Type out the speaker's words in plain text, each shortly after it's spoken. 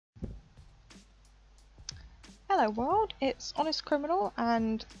Hello world, it's Honest Criminal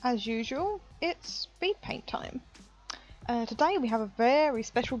and as usual, it's speed paint time. Today we have a very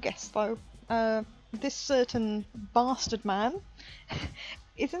special guest though. This certain bastard man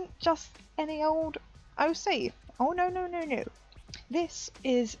isn't just any old OC. Oh no. This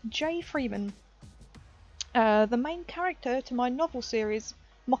is Jay Freeman, the main character to my novel series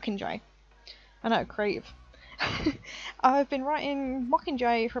Mockingjay. I know, creative. I've been writing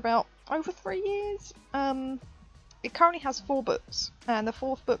Mockingjay for about over 3 years. It currently has 4 books, and the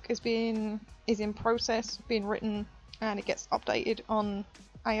 4th book is in process, being written, and it gets updated on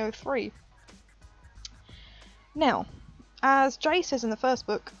AO3. Now, as Jay says in the first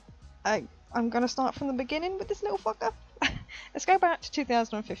book, I'm going to start from the beginning with this little fucker. Let's go back to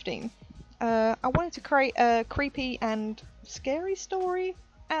 2015. I wanted to create a creepy and scary story,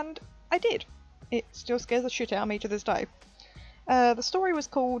 and I did. It still scares the shit out of me to this day. The story was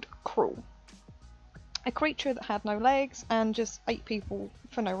called Cruel. A creature that had no legs and just ate people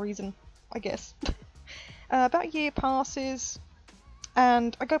for no reason, I guess. About a year passes,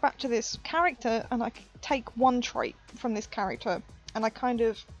 and I go back to this character and I take one trait from this character and I kind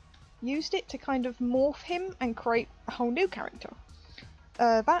of used it to kind of morph him and create a whole new character.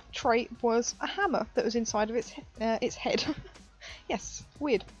 That trait was a hammer that was inside of its head. Yes,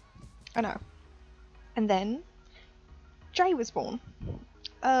 weird. I know. And then Jay was born.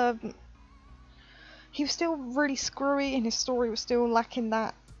 He was still really screwy and his story was still lacking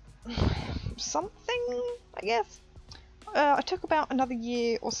that something, I guess. I took about another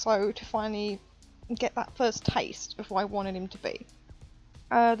year or so to finally get that first taste of what I wanted him to be.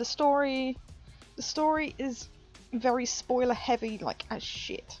 The story is very spoiler heavy, like as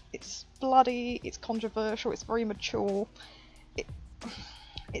shit. It's bloody, it's controversial, it's very mature.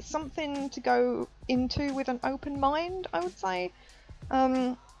 It's something to go into with an open mind, I would say.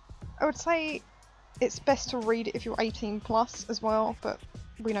 I would say it's best to read it if you're 18 plus as well, but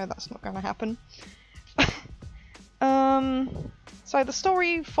we know that's not going to happen. So the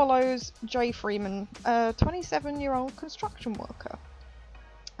story follows Jay Freeman, a 27-year-old construction worker,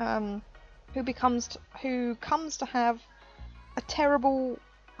 who comes to have a terrible,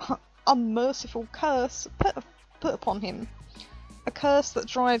 unmerciful curse put upon him. A curse that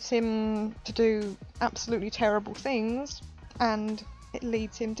drives him to do absolutely terrible things, and it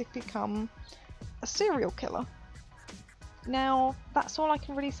leads him to become a serial killer. Now, that's all I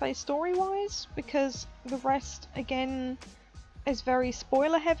can really say story-wise, because the rest, again, is very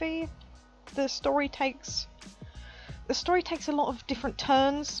spoiler-heavy. The story takes a lot of different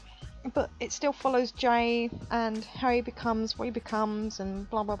turns, but it still follows Jay and how he becomes what he becomes and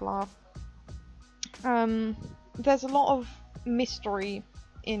blah blah blah. There's a lot of mystery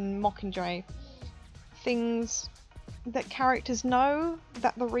in Mockingjay. Things that characters know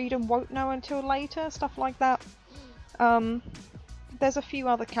that the reader won't know until later, stuff like that. There's a few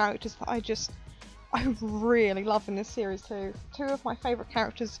other characters that I really love in this series too. 2 of my favourite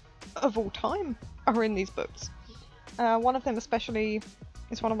characters of all time are in these books. One of them especially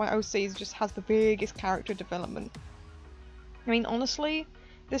is one of my OCs, just has the biggest character development. I mean, honestly,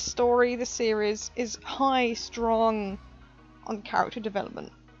 this series is high strong on character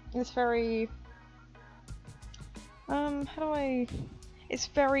development. It's very it's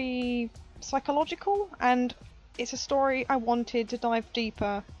very psychological, and it's a story I wanted to dive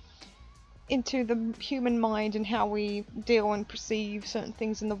deeper into the human mind and how we deal and perceive certain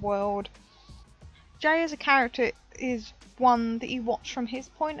things in the world. Jay as a character is one that you watch from his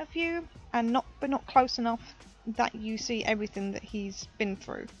point of view, and not close enough that you see everything that he's been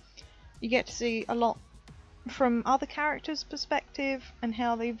through. You get to see a lot from other characters' perspective and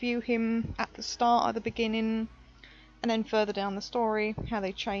how they view him at the start, at the beginning, and then further down the story, how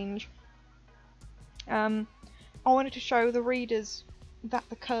they change. I wanted to show the readers that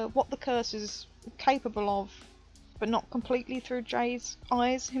what the curse is capable of, but not completely through Jay's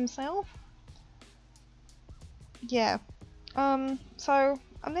eyes himself. Yeah. So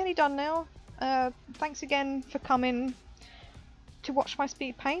I'm nearly done now. Thanks again for coming to watch my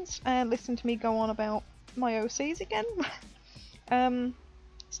speed paints and listen to me go on about my OCs again.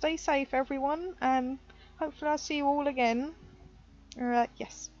 Stay safe everyone, and hopefully I'll see you all again.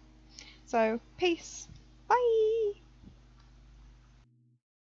 Yes. So, peace. Bye!